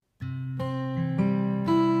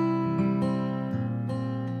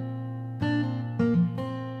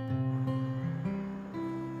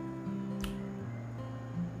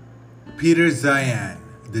Peter Zeihan,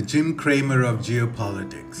 the Jim Cramer of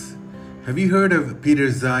geopolitics. Have you heard of Peter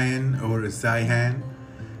Zeihan or Zeihan?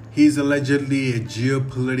 He's allegedly a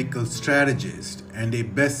geopolitical strategist and a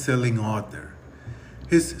best-selling author.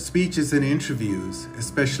 His speeches and interviews,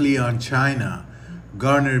 especially on China,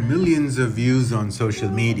 garner millions of views on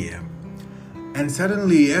social media. And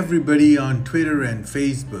suddenly everybody on Twitter and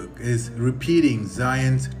Facebook is repeating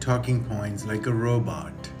Zeihan's talking points like a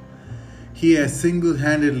robot. He has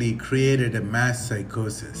single-handedly created a mass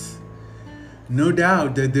psychosis. No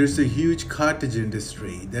doubt that there's a huge cottage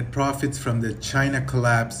industry that profits from the China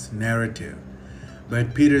collapse narrative,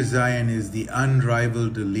 but Peter Zeihan is the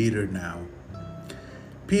unrivaled leader now.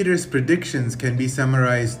 Peter's predictions can be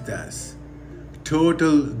summarized thus: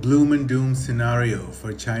 total gloom and doom scenario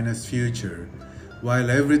for China's future, while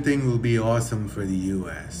everything will be awesome for the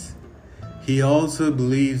US. He also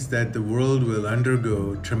believes that the world will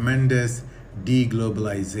undergo tremendous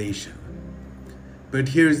deglobalization. But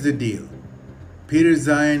here's the deal. Peter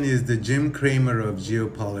Zeihan is the Jim Cramer of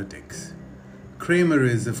geopolitics. Cramer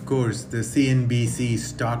is, of course, the CNBC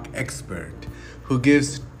stock expert who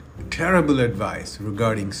gives terrible advice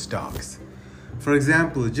regarding stocks. For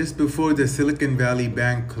example, just before the Silicon Valley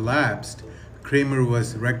Bank collapsed, Cramer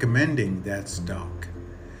was recommending that stock.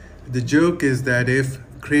 The joke is that if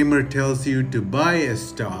Cramer tells you to buy a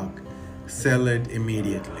stock, sell it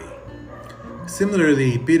immediately.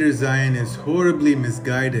 Similarly, Peter Zeihan is horribly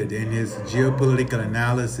misguided in his geopolitical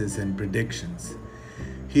analysis and predictions.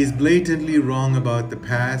 He is blatantly wrong about the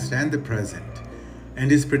past and the present, and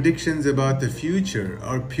his predictions about the future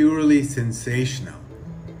are purely sensational.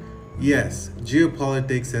 Yes,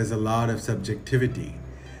 geopolitics has a lot of subjectivity,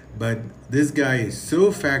 but this guy is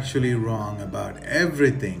so factually wrong about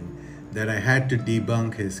everything that I had to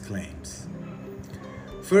debunk his claims.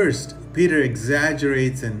 First, Peter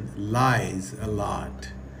exaggerates and lies a lot.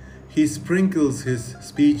 He sprinkles his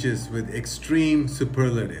speeches with extreme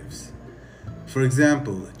superlatives. For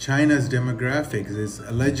example, China's demographics is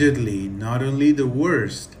allegedly not only the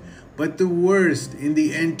worst, but the worst in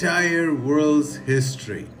the entire world's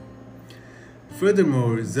history.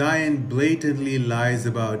 Furthermore, Zeihan blatantly lies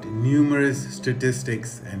about numerous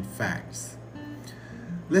statistics and facts.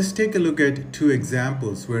 Let's take a look at two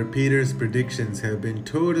examples where Peter's predictions have been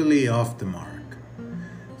totally off the mark.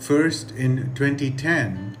 First, in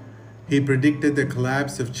 2010, he predicted the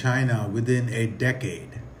collapse of China within a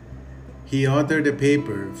decade. He authored a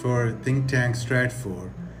paper for think tank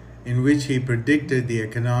Stratfor in which he predicted the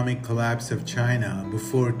economic collapse of China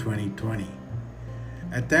before 2020.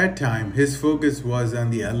 At that time, his focus was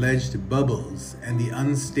on the alleged bubbles and the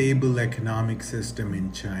unstable economic system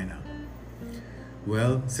in China.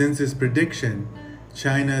 Well, since his prediction,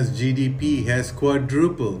 China's GDP has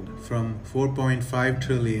quadrupled from 4.5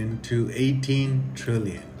 trillion to 18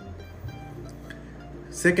 trillion.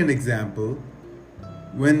 Second example,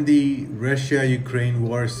 when the Russia-Ukraine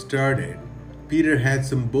war started, Peter had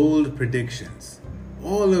some bold predictions,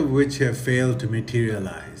 all of which have failed to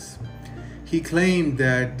materialize. He claimed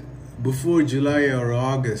that before July or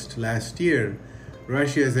August last year,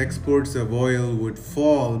 Russia's exports of oil would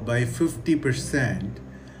fall by 50%,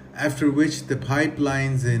 after which the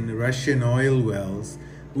pipelines in Russian oil wells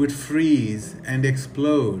would freeze and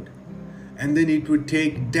explode, and then it would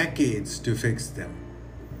take decades to fix them.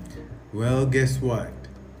 Well, guess what?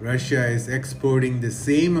 Russia is exporting the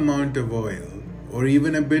same amount of oil, or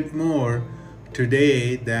even a bit more,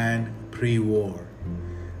 today than pre-war.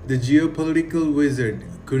 The geopolitical wizard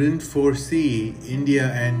couldn't foresee India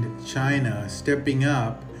and China stepping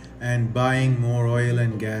up and buying more oil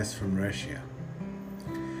and gas from Russia.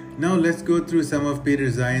 Now let's go through some of Peter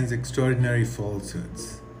Zeihan's extraordinary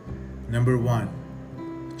falsehoods. Number one,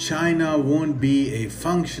 China won't be a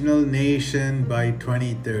functional nation by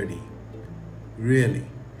 2030. Really?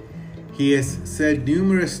 He has said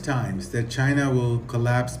numerous times that China will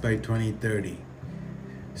collapse by 2030.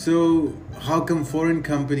 So, how come foreign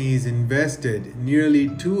companies invested nearly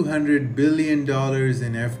 $200 billion in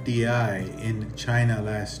FDI in China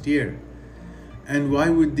last year? And why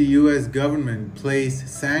would the US government place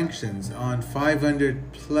sanctions on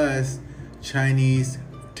 500 plus Chinese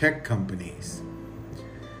tech companies?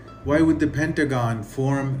 Why would the Pentagon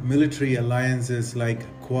form military alliances like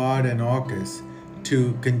Quad and AUKUS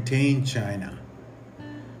to contain China?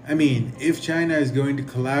 I mean, if China is going to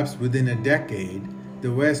collapse within a decade,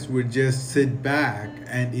 the West would just sit back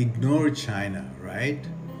and ignore China, right?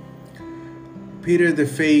 Peter the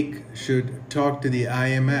Fake should talk to the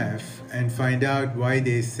IMF and find out why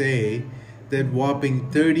they say that whopping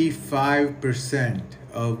 35%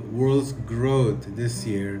 of world's growth this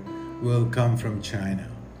year will come from China.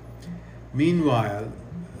 Meanwhile,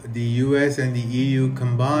 the US and the EU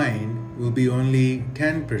combined will be only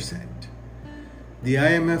 10%. The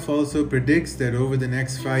IMF also predicts that over the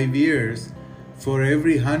next 5 years, for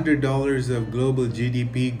every $100 of global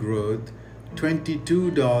GDP growth,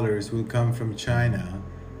 $22 will come from China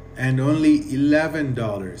and only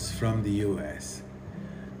 $11 from the US.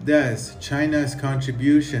 Thus, China's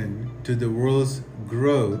contribution to the world's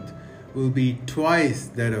growth will be twice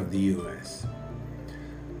that of the US.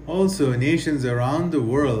 Also, nations around the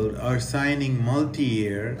world are signing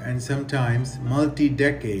multi-year and sometimes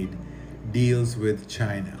multi-decade deals with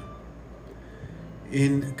China.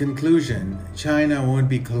 In conclusion, China won't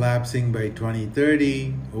be collapsing by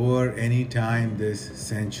 2030 or any time this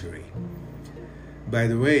century. By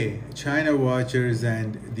the way, China watchers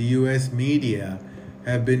and the US media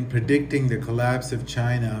have been predicting the collapse of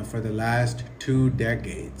China for the last 2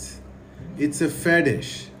 decades. It's a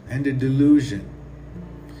fetish and a delusion.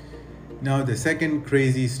 Now, the second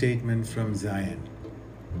crazy statement from Zeihan.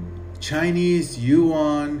 Chinese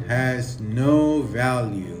yuan has no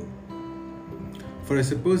value. For a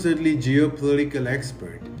supposedly geopolitical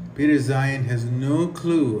expert, Peter Zeihan has no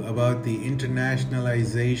clue about the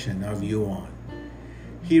internationalization of yuan.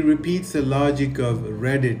 He repeats the logic of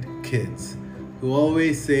Reddit kids, who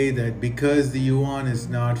always say that because the yuan is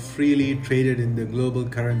not freely traded in the global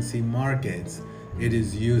currency markets, it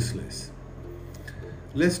is useless.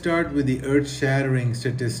 Let's start with the earth-shattering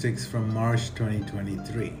statistics from March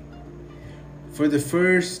 2023. For the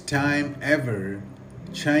first time ever,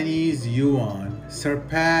 Chinese yuan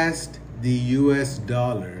surpassed the US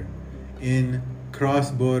dollar in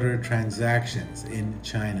cross-border transactions in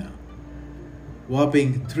China.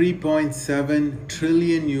 Whopping 3.7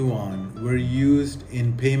 trillion yuan were used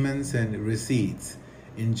in payments and receipts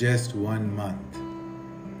in just 1 month.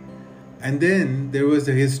 And then there was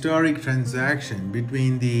a historic transaction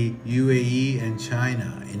between the UAE and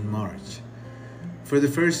China in March. For the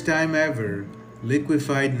first time ever,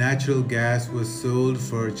 liquefied natural gas was sold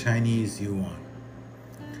for Chinese yuan.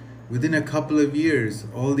 Within a couple of years,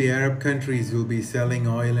 all the Arab countries will be selling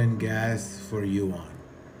oil and gas for yuan.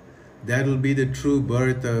 That will be the true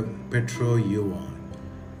birth of petro-yuan.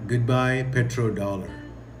 Goodbye, petrodollar.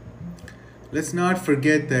 Let's not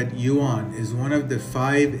forget that yuan is one of the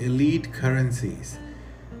 5 elite currencies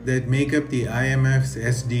that make up the IMF's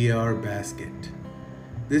SDR basket.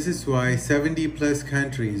 This is why 70 plus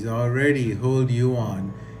countries already hold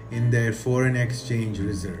yuan in their foreign exchange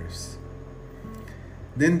reserves.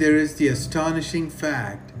 Then there is the astonishing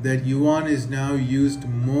fact that yuan is now used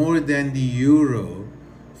more than the euro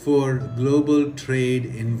for global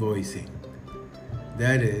trade invoicing.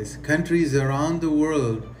 That is, countries around the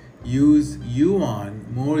world use yuan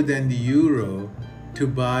more than the euro to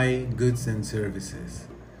buy goods and services.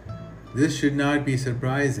 This should not be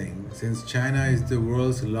surprising since China is the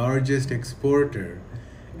world's largest exporter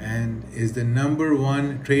and is the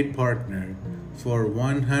 #1 trade partner for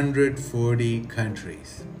 140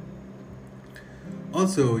 countries.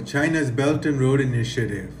 Also, China's Belt and Road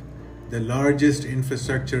Initiative, the largest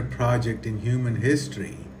infrastructure project in human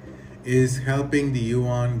history, is helping the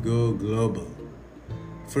yuan go global.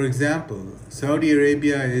 For example, Saudi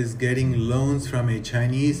Arabia is getting loans from a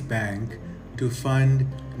Chinese bank to fund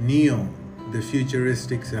NEOM, the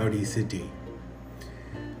futuristic Saudi city.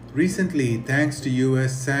 Recently, thanks to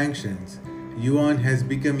US sanctions, yuan has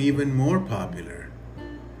become even more popular.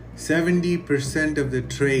 70% of the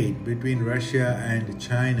trade between Russia and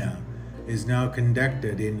China is now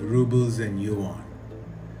conducted in rubles and yuan.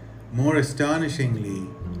 More astonishingly,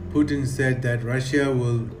 Putin said that Russia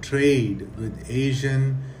will trade with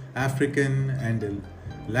Asian, African, and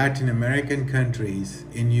Latin American countries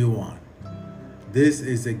in yuan. This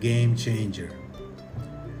is a game changer.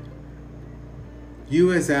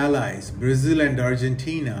 US allies Brazil and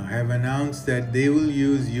Argentina have announced that they will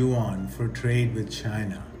use yuan for trade with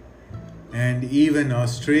China. And even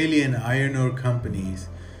Australian iron ore companies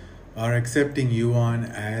are accepting yuan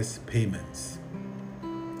as payments.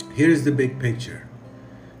 Here's the big picture.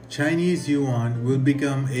 Chinese yuan will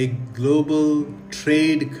become a global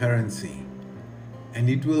trade currency, and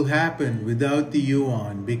it will happen without the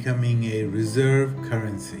yuan becoming a reserve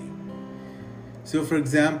currency. So for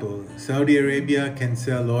example, Saudi Arabia can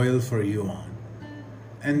sell oil for yuan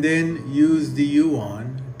and then use the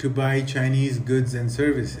yuan to buy Chinese goods and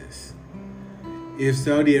services. If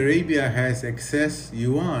Saudi Arabia has excess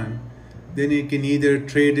yuan, then it can either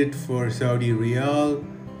trade it for Saudi Riyal,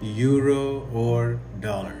 Euro, or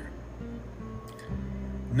dollar.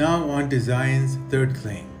 Now on to Zeihan's third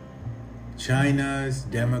claim, China's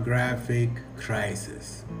demographic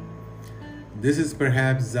crisis. This is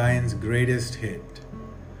perhaps Zeihan's greatest hit.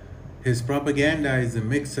 His propaganda is a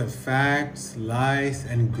mix of facts, lies,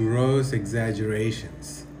 and gross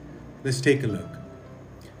exaggerations. Let's take a look.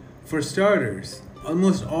 For starters,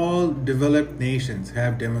 almost all developed nations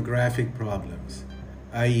have demographic problems,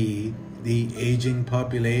 i.e., the aging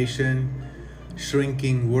population,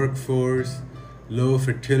 shrinking workforce, low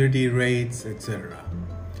fertility rates, etc.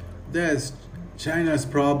 Thus, China's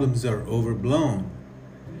problems are overblown.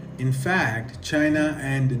 In fact, China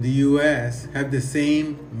and the US have the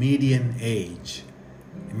same median age.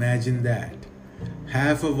 Imagine that.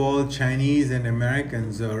 Half of all Chinese and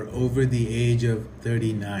Americans are over the age of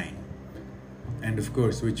 39. And of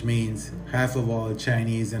course, which means half of all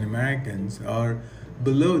Chinese and Americans are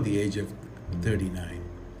below the age of 39.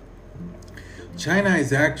 China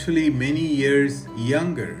is actually many years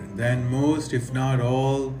younger than most, if not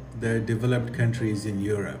all, the developed countries in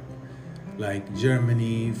Europe, like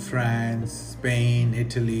Germany, France, Spain,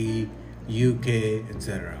 Italy, UK,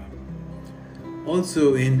 etc.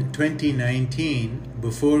 Also in 2019,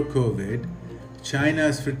 before COVID,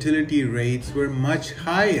 China's fertility rates were much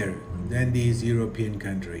higher than these European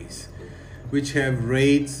countries, which have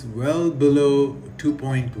rates well below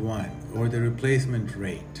 2.1 or the replacement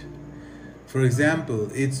rate. For example,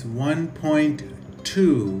 it's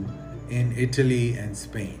 1.2 in Italy and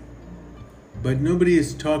Spain. But nobody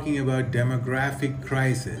is talking about demographic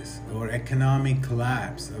crisis or economic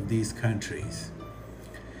collapse of these countries.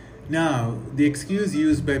 Now, the excuse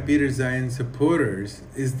used by Peter Zeihan's supporters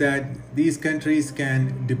is that these countries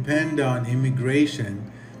can depend on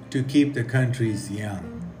immigration to keep the countries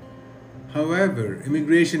young. However,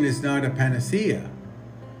 immigration is not a panacea.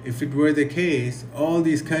 If it were the case, all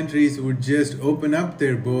these countries would just open up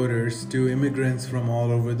their borders to immigrants from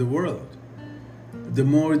all over the world. The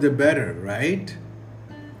more the better, right?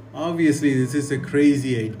 Obviously, this is a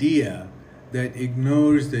crazy idea that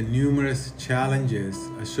ignores the numerous challenges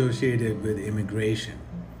associated with immigration.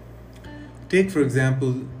 Take, for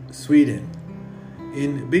example, Sweden.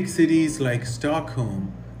 In big cities like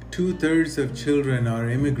Stockholm, 2/3 of children are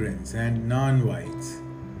immigrants and non-whites.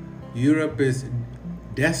 Europe is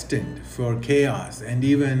destined for chaos and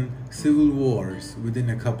even civil wars within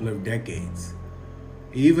a couple of decades.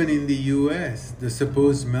 Even in the US, the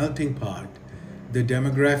supposed melting pot, the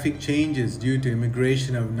demographic changes due to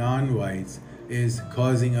immigration of non-whites is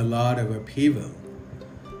causing a lot of upheaval.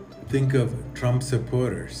 Think of Trump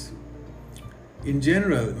supporters. In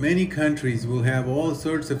general, many countries will have all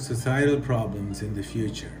sorts of societal problems in the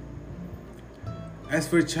future. As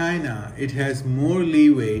for China, it has more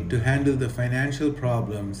leeway to handle the financial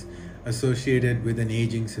problems associated with an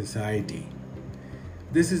aging society.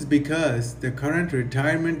 This is because the current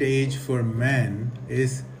retirement age for men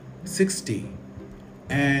is 60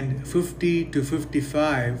 and 50 to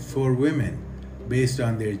 55 for women based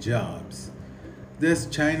on their jobs. Thus,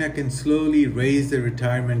 China can slowly raise the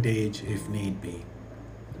retirement age if need be.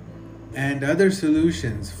 And other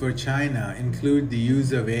solutions for China include the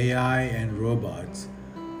use of AI and robots,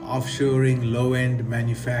 offshoring low-end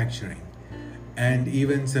manufacturing, and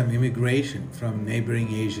even some immigration from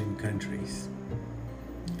neighboring Asian countries.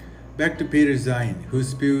 Back to Peter Zeihan, who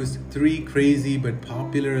spews 3 crazy but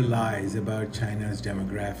popular lies about China's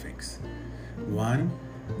demographics. 1,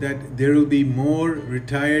 that there will be more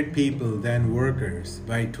retired people than workers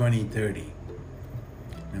by 2030.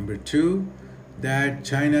 Number 2, that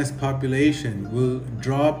China's population will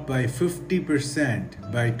drop by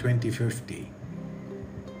 50% by 2050.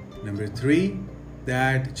 Number 3,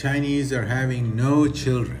 that Chinese are having no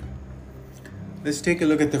children. Let's take a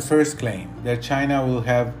look at the first claim, that China will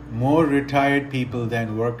have more retired people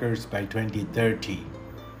than workers by 2030.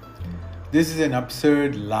 This is an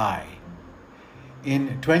absurd lie.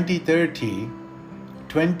 In 2030,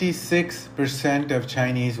 26% of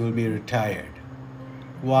Chinese will be retired,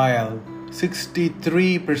 while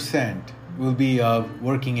 63% will be of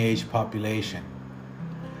working age population.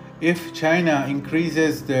 If China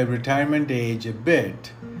increases the retirement age a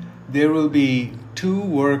bit, there will be 2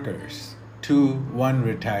 workers to 1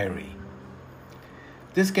 retiree.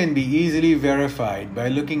 This can be easily verified by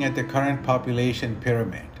looking at the current population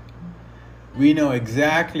pyramid. We know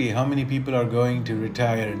exactly how many people are going to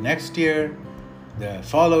retire next year, the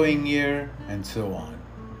following year, and so on.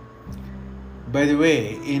 By the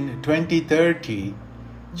way, in 2030,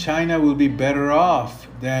 China will be better off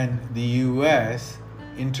than the US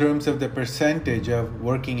in terms of the percentage of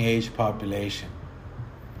working age population.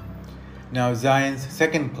 Now, Zeihan's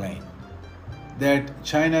second claim, that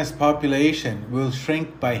China's population will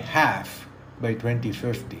shrink by half by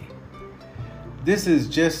 2050. This is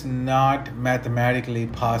just not mathematically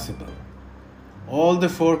possible. All the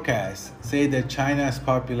forecasts say that China's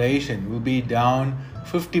population will be down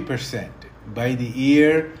 50% by the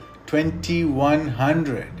year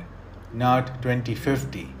 2100, not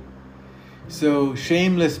 2050. So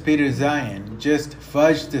shameless Peter Zeihan just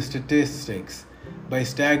fudged the statistics by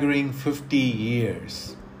staggering 50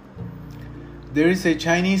 years. There is a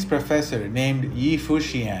Chinese professor named Yi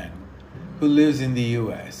Fuxian who lives in the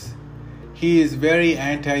US. He is very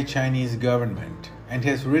anti-Chinese government and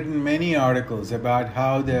has written many articles about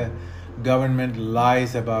how the government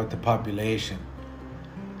lies about the population.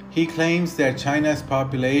 He claims that China's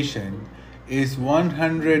population is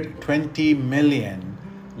 120 million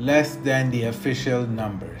less than the official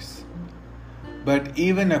numbers. But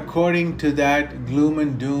even according to that gloom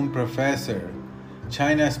and doom professor,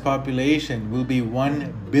 China's population will be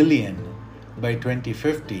 1 billion by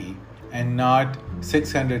 2050 and not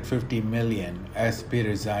 650 million as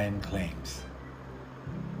Peter Zeihan claims.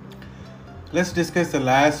 Let's discuss the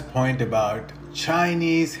last point about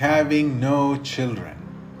Chinese having no children.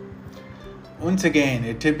 Once again,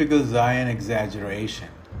 a typical Zeihan exaggeration.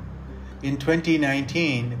 In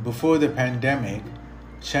 2019, before the pandemic,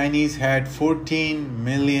 Chinese had 14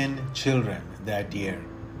 million children that year.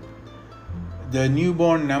 The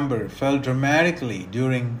newborn number fell dramatically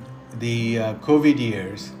during the COVID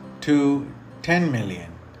years to 10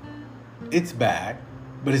 million. It's bad,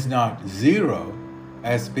 but it's not zero,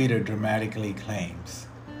 as Peter dramatically claims.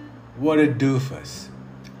 What a doofus.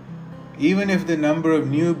 Even if the number of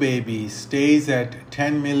new babies stays at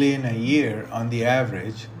 10 million a year on the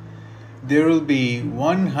average, there will be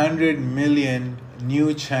 100 million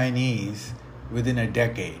new Chinese within a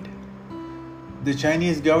decade. The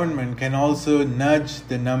Chinese government can also nudge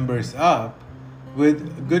the numbers up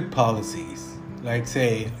with good policies, like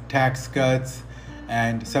say tax cuts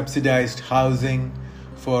and subsidized housing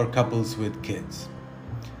for couples with kids.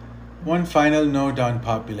 One final note on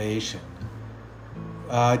population.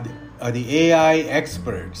 The AI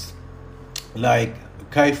experts like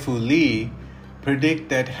Kai-Fu Lee predict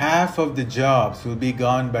that half of the jobs will be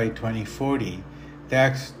gone by 2040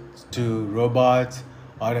 thanks to robots,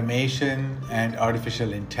 automation, and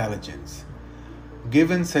artificial intelligence.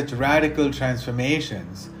 Given such radical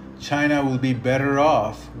transformations, China will be better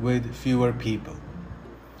off with fewer people.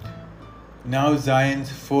 Now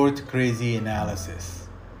Zeihan's fourth crazy analysis.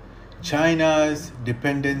 China's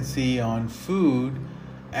dependency on food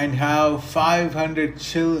and how 500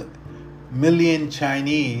 million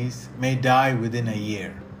Chinese may die within a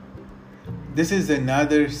year. This is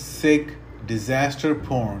another sick disaster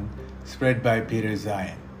porn spread by Peter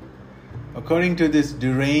Zeihan. According to this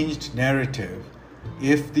deranged narrative,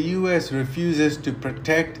 if the US refuses to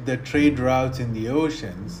protect the trade routes in the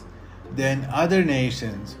oceans, then other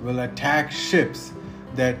nations will attack ships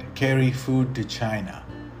that carry food to China.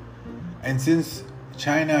 And since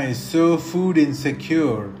China is so food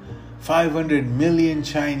insecure, 500 million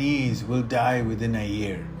Chinese will die within a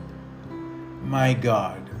year. My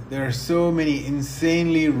God, there are so many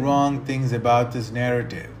insanely wrong things about this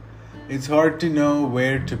narrative. It's hard to know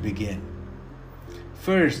where to begin.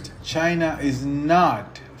 First, China is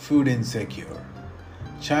not food insecure.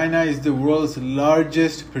 China is the world's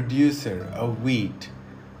largest producer of wheat,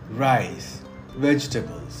 rice,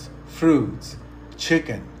 vegetables, fruits,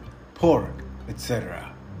 chicken, pork,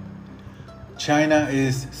 etc. China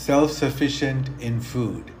is self-sufficient in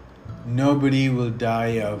food. Nobody will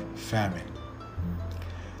die of famine.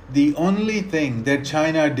 The only thing that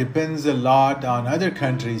China depends a lot on other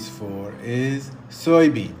countries for is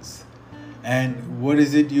soybeans. And what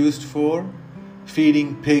is it used for?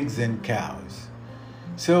 Feeding pigs and cows.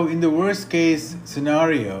 So in the worst case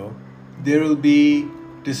scenario, there will be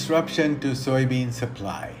disruption to soybean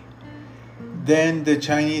supply. Then the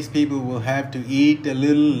Chinese people will have to eat a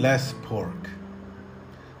little less pork.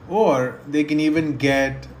 Or they can even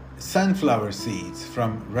get sunflower seeds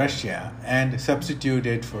from Russia and substitute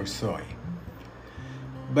it for soy.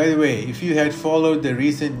 By the way, if you had followed the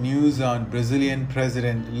recent news on Brazilian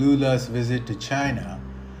President Lula's visit to China,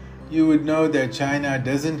 you would know that China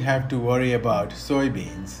doesn't have to worry about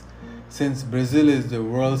soybeans since Brazil is the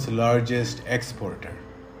world's largest exporter.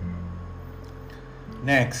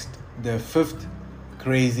 Next, the fifth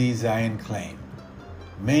crazy Zeihan claim.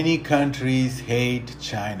 Many countries hate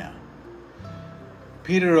China.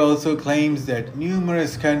 Peter also claims that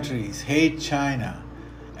numerous countries hate China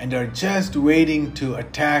and are just waiting to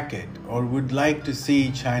attack it or would like to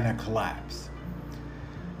see China collapse.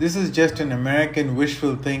 This is just an American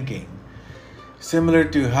wishful thinking, similar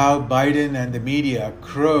to how Biden and the media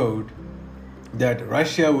crowed that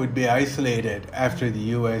Russia would be isolated after the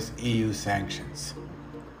US-EU sanctions.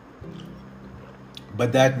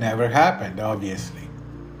 But that never happened, obviously.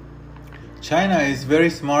 China is very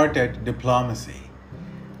smart at diplomacy.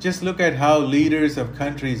 Just look at how leaders of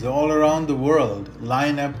countries all around the world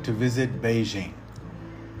line up to visit Beijing.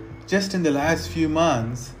 Just in the last few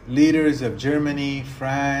months, leaders of Germany,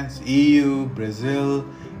 France, EU, Brazil,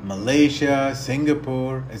 Malaysia,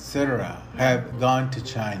 Singapore, etc. have gone to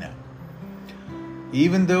China.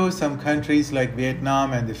 Even though some countries like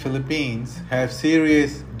Vietnam and the Philippines have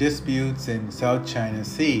serious disputes in South China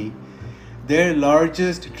Sea, their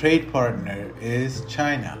largest trade partner is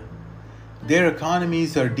China. Their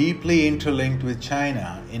economies are deeply interlinked with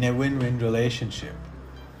China in a win-win relationship.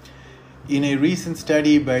 In a recent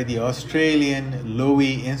study by the Australian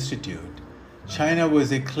Lowy Institute, China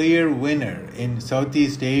was a clear winner in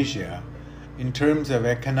Southeast Asia in terms of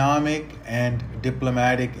economic and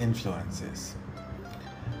diplomatic influences.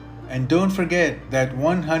 And don't forget that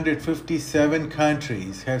 157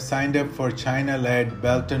 countries have signed up for China-led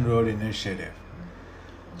Belt and Road Initiative.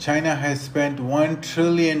 China has spent $1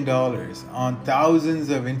 trillion on thousands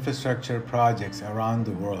of infrastructure projects around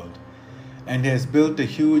the world and has built a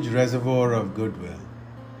huge reservoir of goodwill.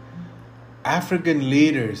 African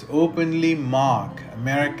leaders openly mock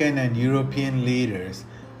American and European leaders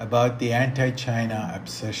about the anti-China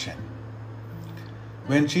obsession.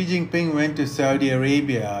 When Xi Jinping went to Saudi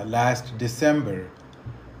Arabia last December,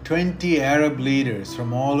 20 Arab leaders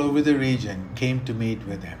from all over the region came to meet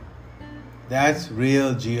with him. That's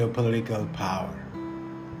real geopolitical power.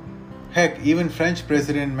 Heck, even French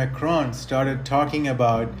President Macron started talking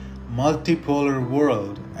about multipolar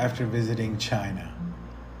world after visiting China.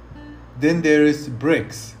 Then there is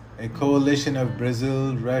BRICS, a coalition of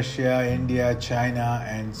Brazil, Russia, India, China,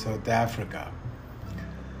 and South Africa.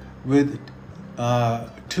 With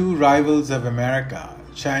two rivals of America,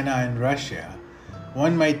 China and Russia,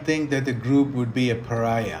 one might think that the group would be a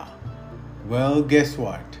pariah. Well, guess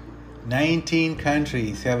what? 19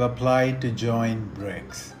 countries have applied to join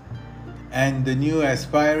BRICS. And the new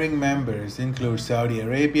aspiring members include Saudi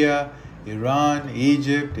Arabia, Iran,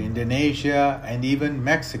 Egypt, Indonesia, and even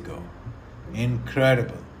Mexico.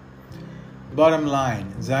 Incredible. Bottom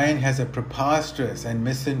line, Zeihan has a preposterous and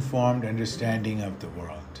misinformed understanding of the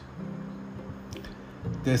world.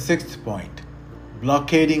 The sixth point,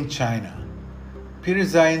 blockading China. Peter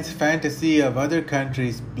Zeihan's fantasy of other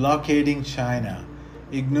countries blockading China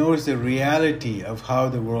ignores the reality of how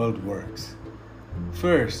the world works.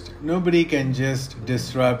 First, nobody can just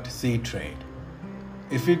disrupt sea trade.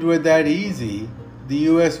 If it were that easy, the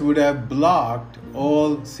US would have blocked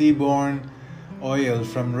all seaborne oil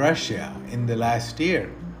from Russia in the last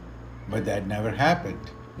year. But that never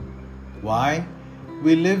happened. Why?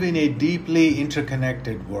 We live in a deeply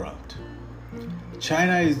interconnected world.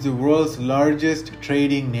 China is the world's largest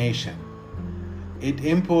trading nation. It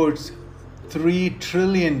imports $3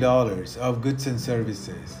 trillion of goods and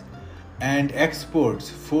services and exports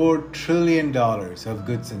 $4 trillion of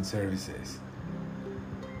goods and services.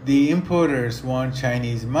 The importers want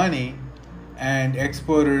Chinese money and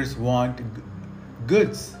exporters want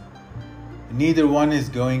goods. Neither one is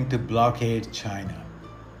going to blockade China.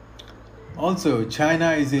 Also,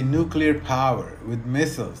 China is a nuclear power with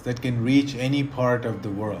missiles that can reach any part of the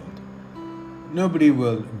world. Nobody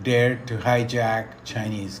will dare to hijack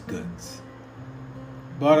Chinese goods.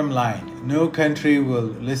 Bottom line, no country will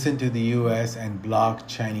listen to the US and block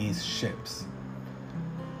Chinese ships.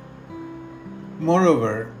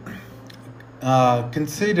 Moreover,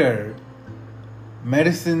 consider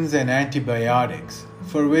medicines and antibiotics,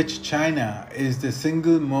 for which China is the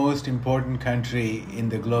single most important country in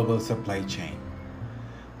the global supply chain.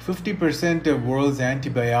 50% of world's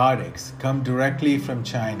antibiotics come directly from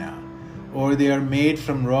China, or they are made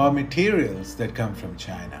from raw materials that come from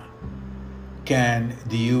China. Can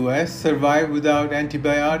the US survive without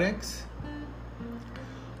antibiotics?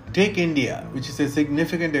 Take India, which is a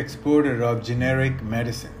significant exporter of generic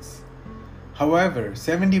medicines. However,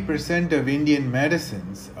 70% of Indian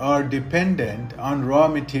medicines are dependent on raw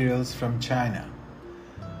materials from China.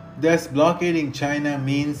 Thus, blockading China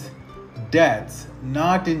means deaths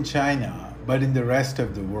not in China, but in the rest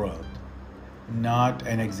of the world. Not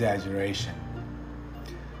an exaggeration.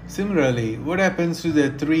 Similarly, what happens to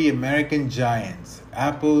the three American giants,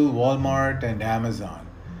 Apple, Walmart, and Amazon,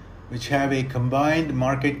 which have a combined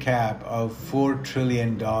market cap of $4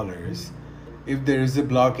 trillion, if there is a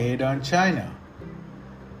blockade on China?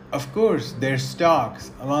 Of course, their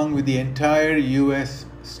stocks, along with the entire US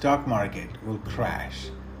stock market, will crash.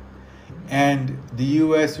 And the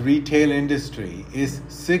US retail industry is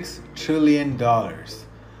 $6 trillion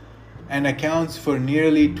and accounts for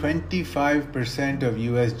nearly 25% of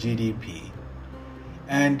US GDP.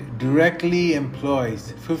 and directly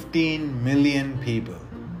employs 15 million people.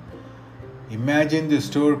 Imagine the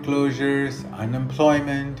store closures,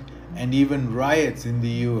 unemployment, and even riots in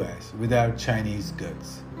the US without Chinese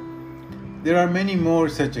goods. There are many more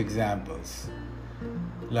such examples,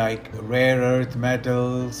 like rare earth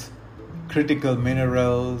metals, critical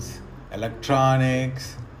minerals,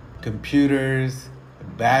 electronics, computers,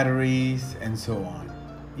 batteries, and so on.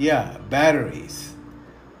 Yeah, batteries.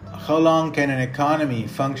 How long can an economy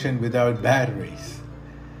function without batteries?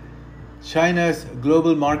 China's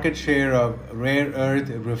global market share of rare earth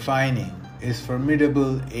refining is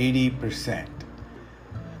formidable 80%.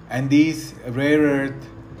 And these rare earth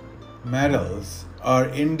metals are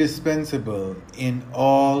indispensable in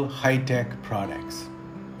all high-tech products.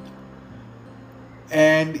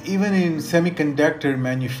 And even in semiconductor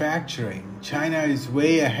manufacturing, China is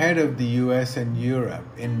way ahead of the US and Europe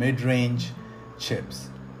in mid-range chips.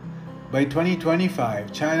 By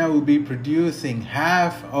 2025, China will be producing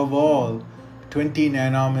half of all 20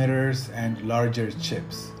 nanometers and larger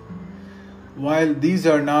chips. While these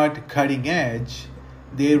are not cutting edge,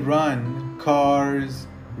 they run cars,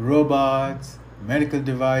 robots, medical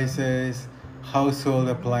devices, household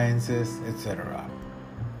appliances, etc.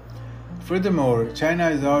 Furthermore, China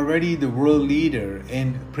is already the world leader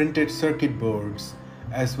in printed circuit boards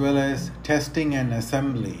as well as testing and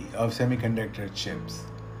assembly of semiconductor chips.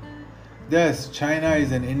 Thus, China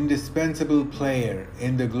is an indispensable player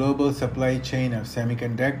in the global supply chain of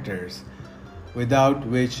semiconductors, without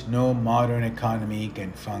which no modern economy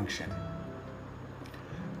can function.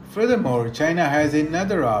 Furthermore, China has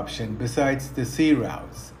another option besides the sea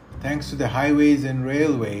routes, thanks to the highways and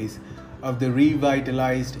railways of the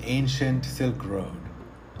revitalized ancient Silk Road.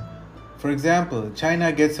 For example,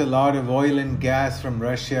 China gets a lot of oil and gas from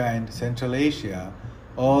Russia and Central Asia,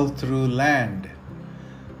 all through land.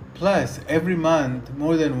 Plus, every month,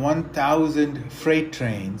 more than 1,000 freight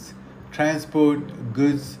trains transport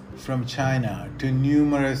goods from China to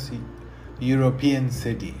numerous European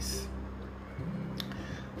cities.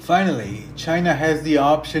 Finally, China has the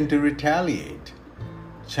option to retaliate.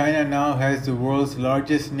 China now has the world's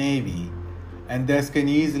largest navy and thus can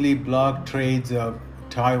easily block trades of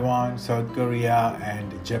Taiwan, South Korea,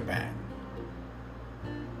 and Japan.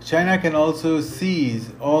 China can also seize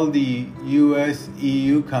all the US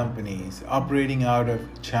EU companies operating out of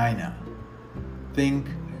China. Think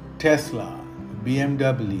Tesla,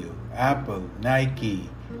 BMW, Apple, Nike,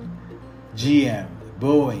 GM,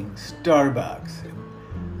 Boeing, Starbucks,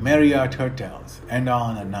 Marriott Hotels, and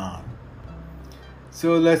on and on.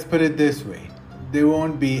 So let's put it this way. There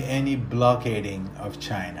won't be any blockading of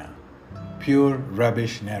China. Pure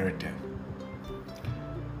rubbish narrative.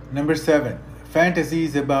 Number 7.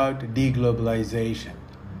 Fantasies about deglobalization.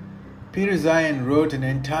 Peter Zeihan wrote an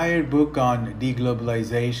entire book on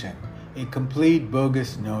deglobalization, a complete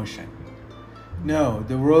bogus notion. No,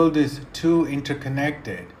 the world is too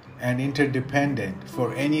interconnected and interdependent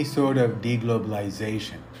for any sort of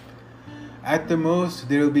deglobalization. At the most,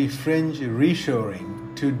 there will be fringe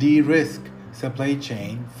reshoring to de-risk supply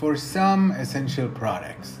chain for some essential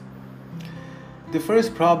products. The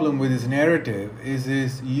first problem with his narrative is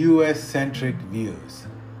his US-centric views.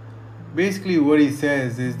 Basically, what he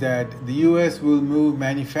says is that the US will move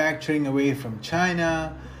manufacturing away from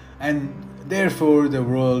China and therefore the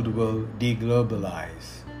world will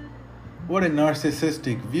deglobalize. What a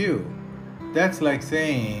narcissistic view. That's like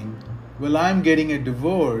saying, well, I'm getting a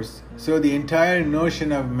divorce, so the entire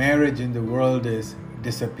notion of marriage in the world is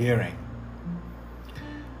disappearing.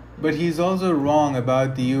 But he's also wrong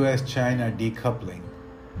about the US-China decoupling.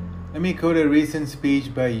 Let me quote a recent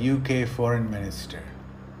speech by UK Foreign Minister.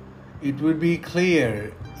 It would be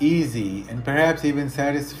clear, easy, and perhaps even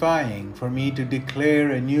satisfying for me to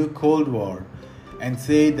declare a new Cold War and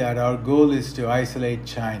say that our goal is to isolate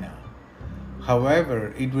China.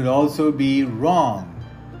 However, it would also be wrong,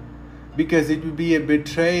 because it would be a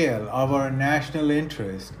betrayal of our national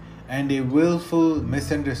interest and a willful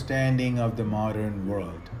misunderstanding of the modern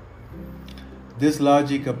world. This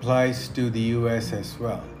logic applies to the US as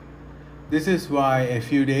well. This is why a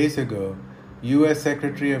few days ago, US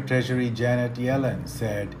Secretary of Treasury Janet Yellen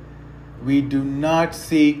said, "We do not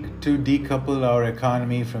seek to decouple our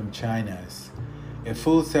economy from China's. A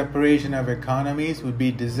full separation of economies would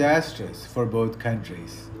be disastrous for both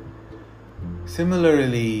countries."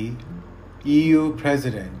 Similarly, EU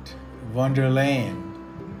President von der Leyen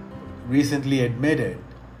recently admitted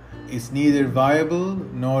it's neither viable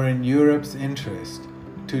nor in Europe's interest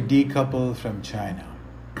to decouple from China.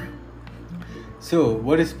 So,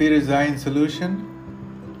 what is Peter Zeihan's solution?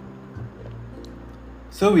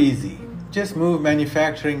 So easy. Just move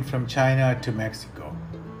manufacturing from China to Mexico.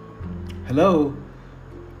 Hello,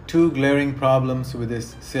 two glaring problems with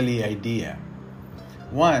this silly idea.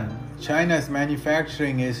 One, China's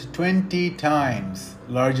manufacturing is 20 times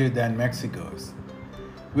larger than Mexico's,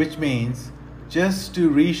 which means just to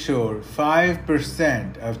reshore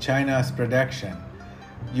 5% of China's production,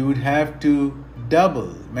 you would have to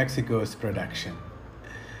double Mexico's production.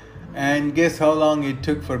 And guess how long it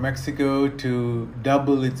took for Mexico to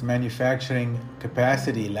double its manufacturing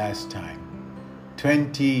capacity last time?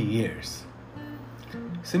 20 years.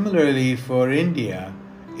 Similarly, for India,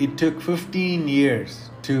 it took 15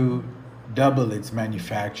 years to double its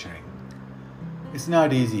manufacturing. It's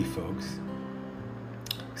not easy, folks.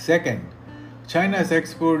 Second, China's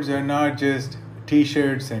exports are not just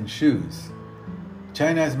t-shirts and shoes.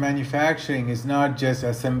 China's manufacturing is not just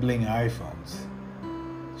assembling iPhones.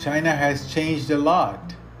 China has changed a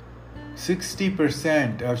lot.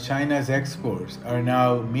 60% of China's exports are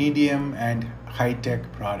now medium and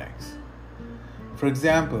high-tech products. For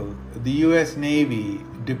example, the US Navy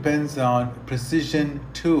depends on precision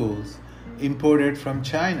tools imported from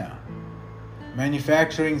China.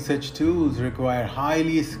 Manufacturing such tools require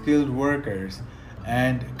highly skilled workers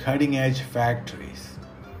and cutting-edge factories.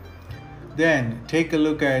 Then, take a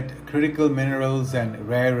look at critical minerals and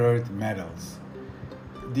rare earth metals.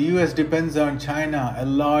 The US depends on China a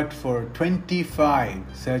lot for 25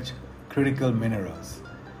 such critical minerals.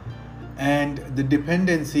 And the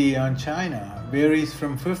dependency on China varies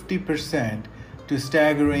from 50% to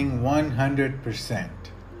staggering 100%.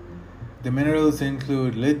 The minerals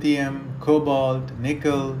include lithium, cobalt,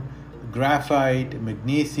 nickel, graphite,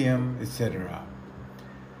 magnesium, etc.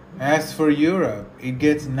 As for Europe, it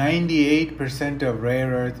gets 98% of rare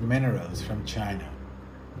earth minerals from China.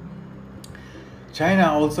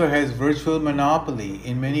 China also has virtual monopoly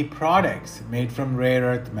in many products made from rare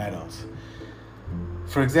earth metals.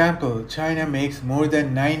 For example, China makes more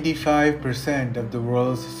than 95% of the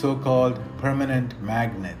world's so-called permanent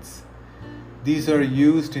magnets. These are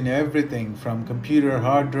used in everything from computer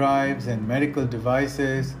hard drives and medical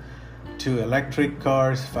devices to electric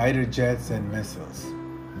cars, fighter jets, and missiles.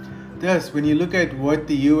 Thus, when you look at what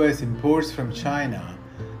the US imports from China,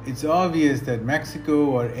 it's obvious that Mexico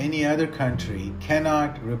or any other country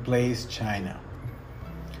cannot replace China.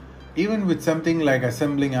 Even with something like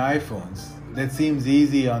assembling iPhones, that seems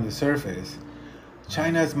easy on the surface,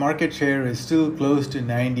 China's market share is still close to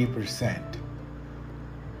 90%.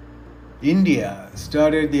 India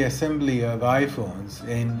started the assembly of iPhones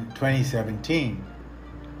in 2017.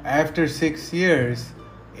 After 6 years,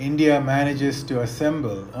 India manages to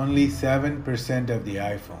assemble only 7% of the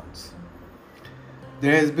iPhones.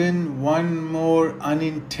 There has been one more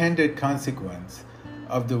unintended consequence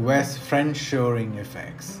of the West's friendshoring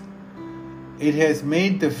effects. It has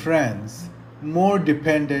made the friends more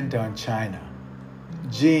dependent on China.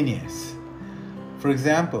 Genius. For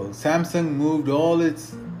example, Samsung moved all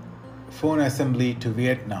its phone assembly to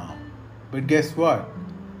Vietnam. But guess what?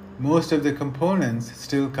 Most of the components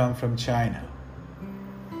still come from China.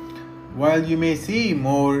 While you may see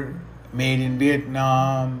more made in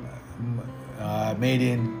Vietnam, made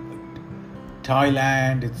in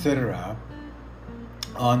Thailand, etc.,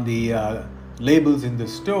 on the labels in the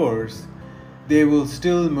stores, they will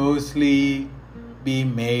still mostly be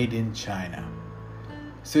made in China.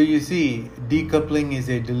 So you see, decoupling is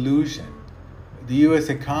a delusion. The US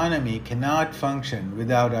economy cannot function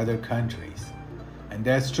without other countries. And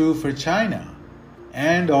that's true for China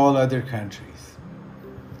and all other countries.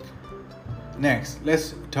 Next,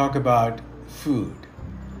 let's talk about food.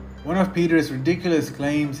 One of Peter's ridiculous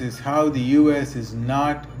claims is how the US is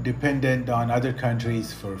not dependent on other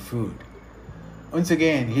countries for food. Once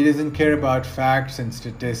again, he doesn't care about facts and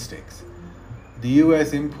statistics. The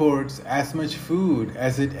US imports as much food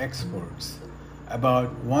as it exports,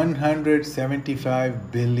 about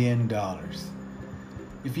 $175 billion.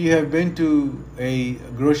 If you have been to a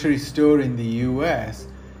grocery store in the US,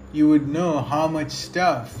 you would know how much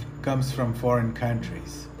stuff comes from foreign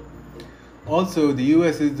countries. Also, the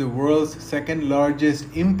US is the world's second largest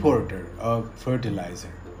importer of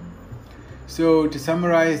fertilizer. So, to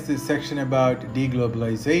summarize this section about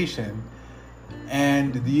deglobalization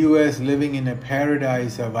and the US living in a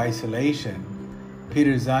paradise of isolation,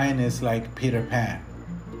 Peter Zeihan is like Peter Pan.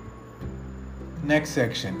 Next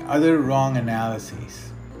section, other wrong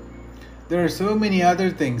analyses. There are so many other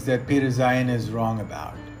things that Peter Zeihan is wrong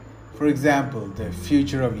about. For example, the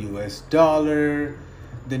future of US dollar,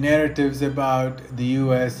 the narratives about the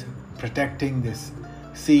US protecting the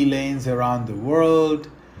sea lanes around the world,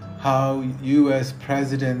 how US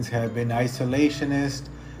presidents have been isolationist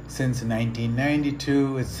since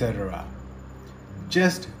 1992, etc.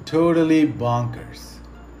 Just totally bonkers.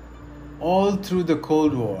 All through the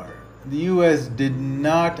Cold War, the US did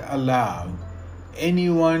not allow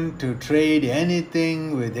anyone to trade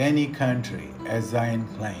anything with any country, as Zeihan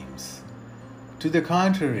claims. To the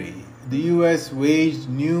contrary, the US waged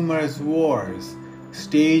numerous wars,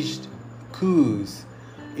 staged coups,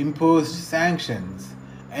 imposed sanctions,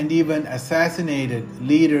 and even assassinated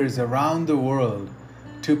leaders around the world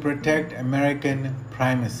to protect American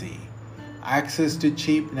primacy, access to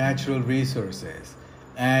cheap natural resources,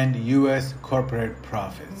 and US corporate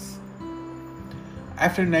profits.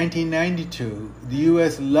 After 1992, the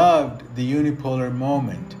US loved the unipolar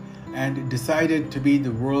moment and decided to be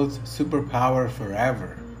the world's superpower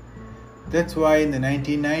forever. That's why in the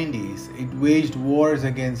 1990s it waged wars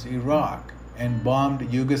against Iraq and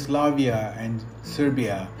bombed Yugoslavia and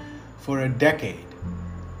Serbia for a decade.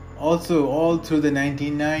 Also, all through the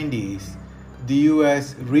 1990s, the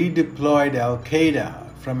US redeployed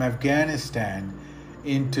Al-Qaeda from Afghanistan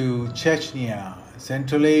into Chechnya,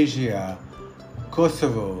 Central Asia,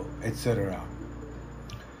 Kosovo, etc.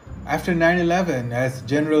 After 9/11, as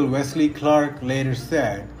General Wesley Clark later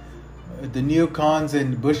said, the neocons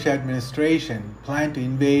in Bush administration planned to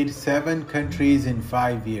invade 7 countries in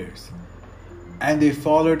 5 years. And they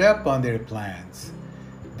followed up on their plans.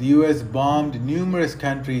 The US bombed numerous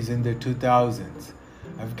countries in the 2000s,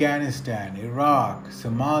 Afghanistan, Iraq,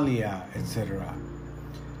 Somalia, etc.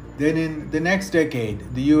 Then in the next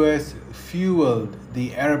decade, the US fueled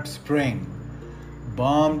the Arab Spring,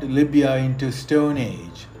 bombed Libya into Stone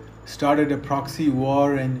Age, started a proxy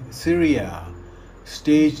war in Syria,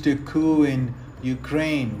 staged a coup in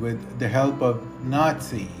Ukraine with the help of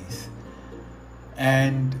Nazis,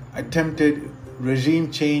 and attempted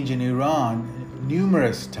regime change in Iran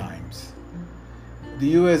numerous times. The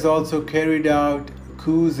US also carried out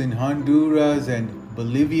coups in Honduras and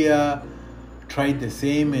Bolivia, tried the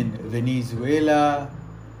same in Venezuela,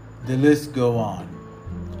 the list goes on.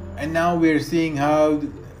 And now we're seeing how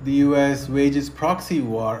the US wages proxy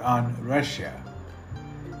war on Russia.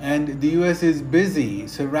 And the US is busy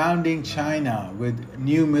surrounding China with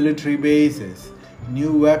new military bases,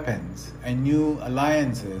 new weapons, and new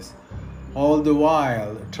alliances, all the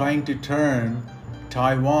while trying to turn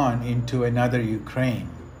Taiwan into another Ukraine.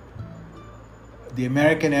 The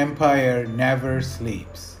American empire never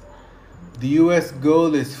sleeps. The US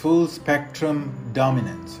goal is full spectrum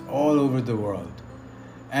dominance all over the world.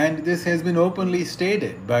 And this has been openly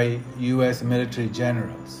stated by US military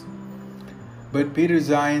generals. But Peter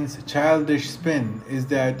Zeihan's childish spin is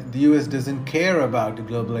that the US doesn't care about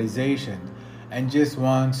globalization and just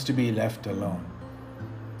wants to be left alone.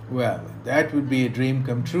 Well, that would be a dream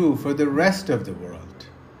come true for the rest of the world.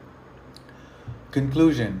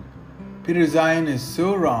 Conclusion: Peter Zeihan is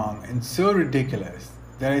so wrong and so ridiculous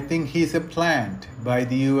that I think he's a plant by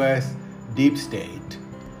the US deep state.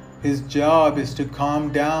 His job is to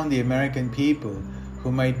calm down the American people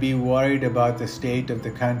who might be worried about the state of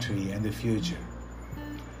the country and the future.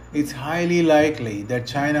 It's highly likely that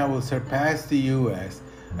China will surpass the US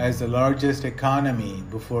as the largest economy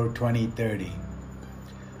before 2030.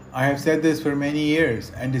 I have said this for many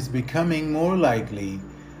years, and it's becoming more likely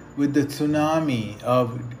with the tsunami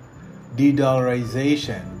of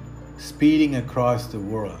de-dollarization speeding across the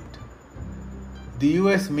world. The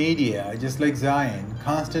US media, just like Zeihan,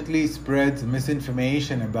 constantly spreads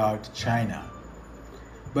misinformation about China.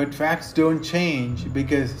 But facts don't change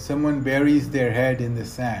because someone buries their head in the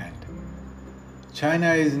sand.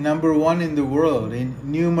 China is number 1 in the world in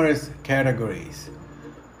numerous categories: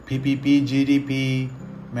 PPP GDP,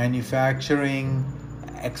 manufacturing,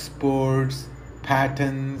 exports,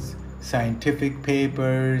 patents, scientific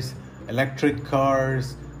papers, electric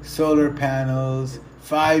cars, solar panels,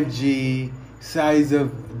 5G, size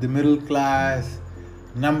of the middle class,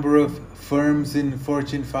 number of firms in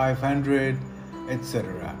Fortune 500,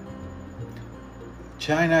 etc.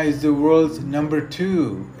 China is the world's number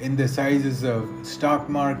 2 in the sizes of stock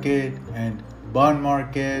market and bond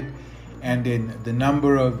market and in the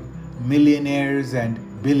number of millionaires and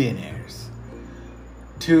billionaires.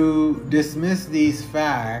 To dismiss these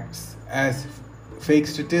facts as fake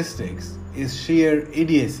statistics is sheer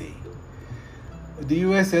idiocy. The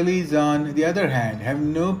US elites, on the other hand, have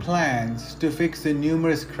no plans to fix the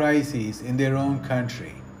numerous crises in their own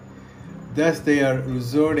country. Thus, they are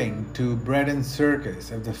resorting to bread and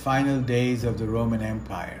circus of the final days of the Roman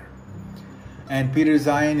Empire. And Peter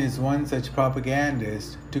Zeihan is one such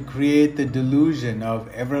propagandist to create the delusion of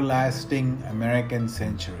everlasting American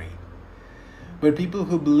century. But people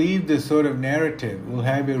who believe this sort of narrative will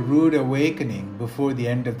have a rude awakening before the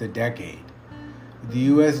end of the decade. The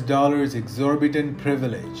US dollar's exorbitant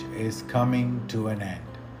privilege is coming to an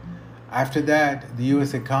end. After that, the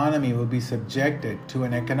US economy will be subjected to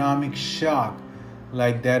an economic shock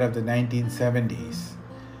like that of the 1970s,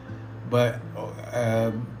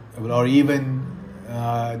 or even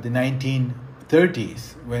the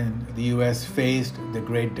 1930s when the US faced the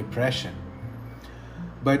Great Depression.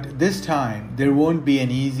 But this time, there won't be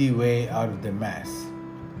an easy way out of the mess.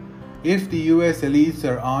 If the US elites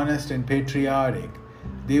are honest and patriotic,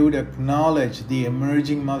 they would acknowledge the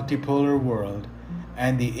emerging multipolar world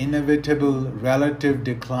and the inevitable relative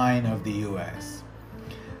decline of the US.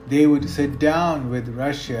 They would sit down with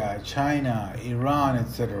Russia, China, Iran,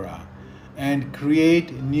 etc., and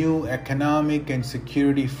create new economic and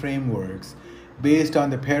security frameworks based on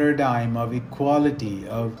the paradigm of equality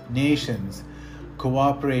of nations,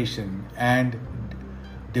 cooperation, and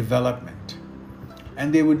development.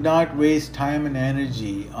 And they would not waste time and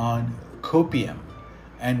energy on copium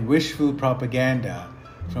and wishful propaganda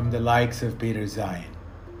from the likes of Peter Zeihan.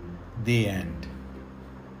 The end.